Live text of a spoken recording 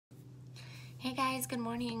Hey guys, good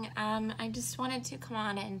morning. I just wanted to come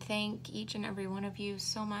on and thank each and every one of you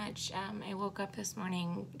so much. I woke up this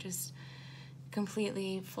morning just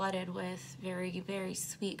completely flooded with very, very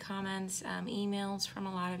sweet comments, emails from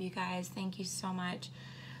a lot of you guys. Thank you so much.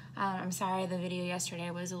 I'm sorry the video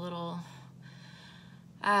yesterday was a little,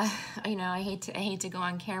 I hate to go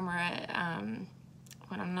on camera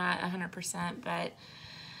when I'm not 100%, but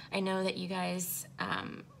I know that you guys,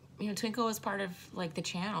 Twinkle was part of like the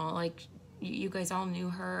channel, like you guys all knew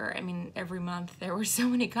her. I mean, every month there were so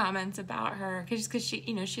many comments about her because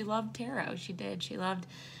she, she loved tarot. She did. She loved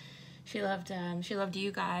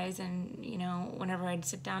you guys, and whenever I'd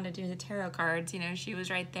sit down to do the tarot cards, she was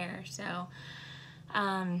right there. So,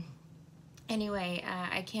 anyway,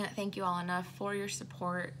 I can't thank you all enough for your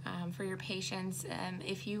support, for your patience.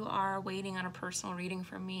 If you are waiting on a personal reading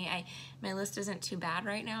from me, my list isn't too bad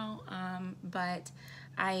right now, but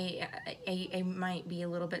I might be a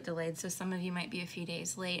little bit delayed, so some of you might be a few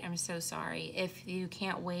days late. I'm so sorry. If you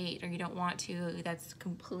can't wait or you don't want to, that's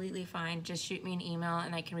completely fine. Just shoot me an email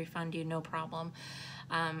and I can refund you, no problem.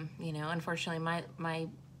 Unfortunately,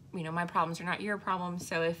 my problems are not your problems,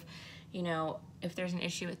 so if there's an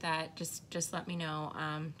issue with that, just let me know.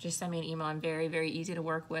 Just send me an email. I'm very, very easy to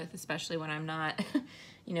work with, especially when I'm not,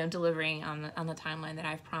 delivering on the timeline that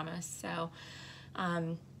I've promised. So,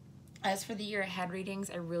 as for the year ahead readings,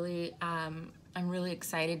 I'm really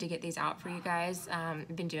excited to get these out for you guys.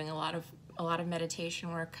 I've been doing a lot of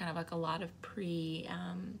meditation work, kind of like a lot of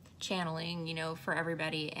channeling, for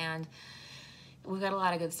everybody, and we've got a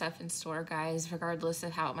lot of good stuff in store, guys, regardless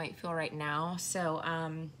of how it might feel right now. So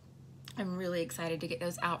I'm really excited to get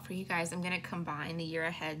those out for you guys. I'm going to combine the year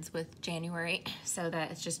aheads with January so that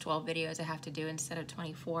it's just 12 videos I have to do instead of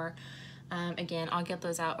 24. Again, I'll get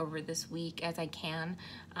those out over this week as I can.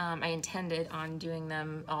 I intended on doing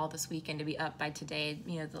them all this weekend to be up by today,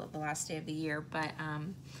 the last day of the year, but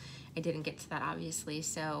I didn't get to that, obviously,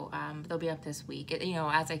 so they'll be up this week,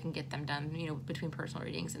 as I can get them done, between personal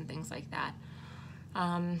readings and things like that.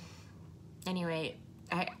 Anyway,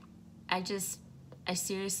 I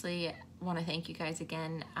seriously want to thank you guys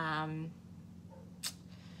again.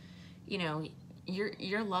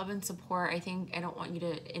 Your love and support, I don't want you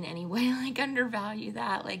to in any way like undervalue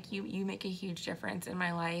that. Like you make a huge difference in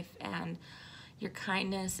my life, and your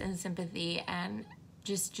kindness and sympathy and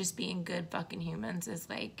just being good fucking humans is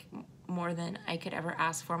like more than I could ever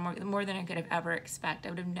ask for, more than I could have ever expected.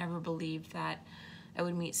 I would have never believed that I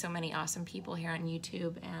would meet so many awesome people here on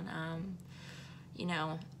YouTube, and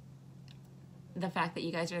the fact that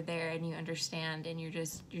you guys are there and you understand and you're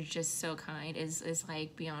just so kind is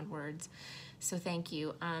like beyond words. So thank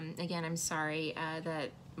you. Again, I'm sorry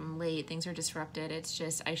that I'm late. Things are disrupted. It's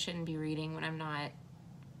just I shouldn't be reading when I'm not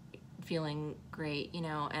feeling great,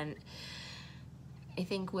 and I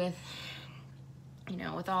think with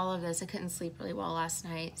all of this, I couldn't sleep really well last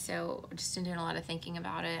night, so just been doing a lot of thinking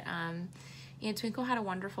about it. Twinkle had a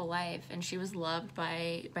wonderful life, and she was loved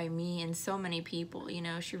by me and so many people,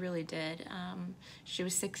 she really did. She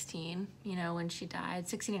was 16, when she died,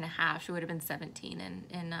 16 and a half. She would have been 17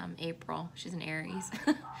 in April. She's an Aries.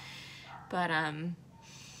 But, I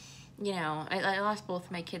lost both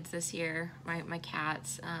of my kids this year, my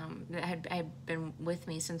cats, that had been with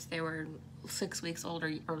me since they were 6 weeks old or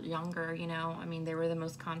younger, I mean, they were the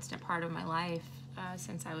most constant part of my life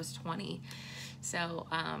since I was 20. So,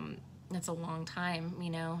 that's a long time,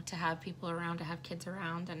 to have people around, to have kids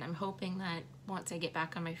around, and I'm hoping that once I get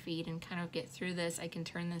back on my feet and kind of get through this, I can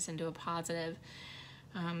turn this into a positive.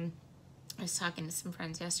 I was talking to some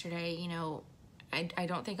friends yesterday, I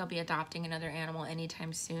don't think I'll be adopting another animal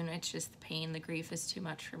anytime soon. It's just the pain, the grief is too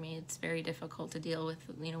much for me. It's very difficult to deal with,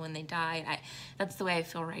 when they die. That's the way I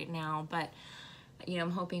feel right now, but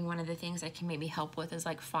I'm hoping one of the things I can maybe help with is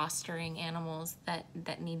like fostering animals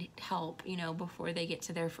that need help, before they get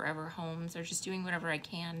to their forever homes, or just doing whatever I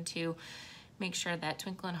can to make sure that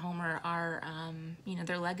Twinkle and Homer are,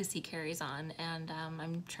 their legacy carries on. And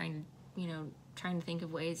I'm trying to think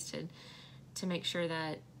of ways to make sure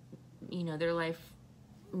that, their life,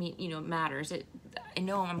 matters. I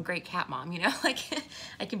know I'm a great cat mom, like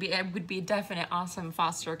I would be a definite awesome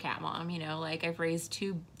foster cat mom, like I've raised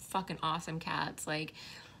 2 fucking awesome cats. Like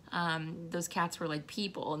those cats were like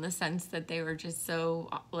people in the sense that they were just so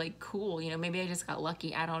like cool, maybe I just got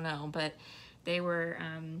lucky, I don't know, but they were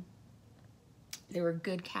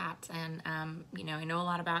good cats, and I know a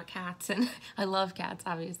lot about cats, and I love cats,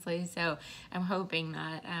 obviously, so I'm hoping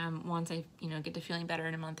that once I get to feeling better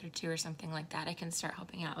in a month or 2 or something like that, I can start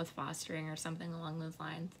helping out with fostering or something along those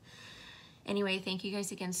lines. Anyway, thank you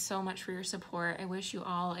guys again so much for your support. I wish you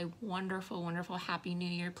all a wonderful, wonderful, happy new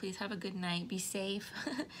year. Please have a good night. Be safe.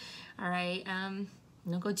 All right.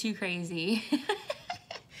 Don't go too crazy.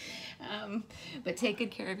 But take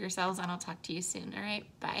good care of yourselves, and I'll talk to you soon. All right.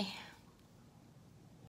 Bye.